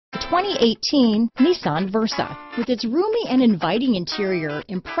2018 Nissan Versa. With its roomy and inviting interior,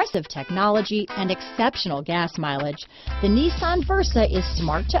 impressive technology, and exceptional gas mileage, the Nissan Versa is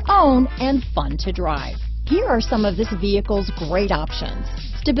smart to own and fun to drive. Here are some of this vehicle's great options: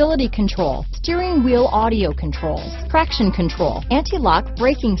 stability control, steering wheel audio controls, traction control, anti-lock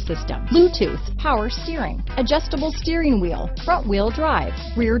braking system, Bluetooth, power steering, adjustable steering wheel, front wheel drive,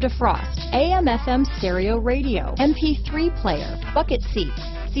 rear defrost, AM/FM stereo radio, MP3 player, bucket seats,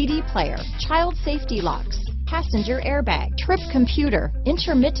 CD player, child safety locks, passenger airbag, trip computer,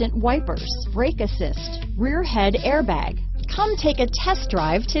 intermittent wipers, brake assist, rear head airbag. Come take a test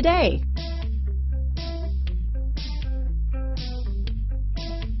drive today.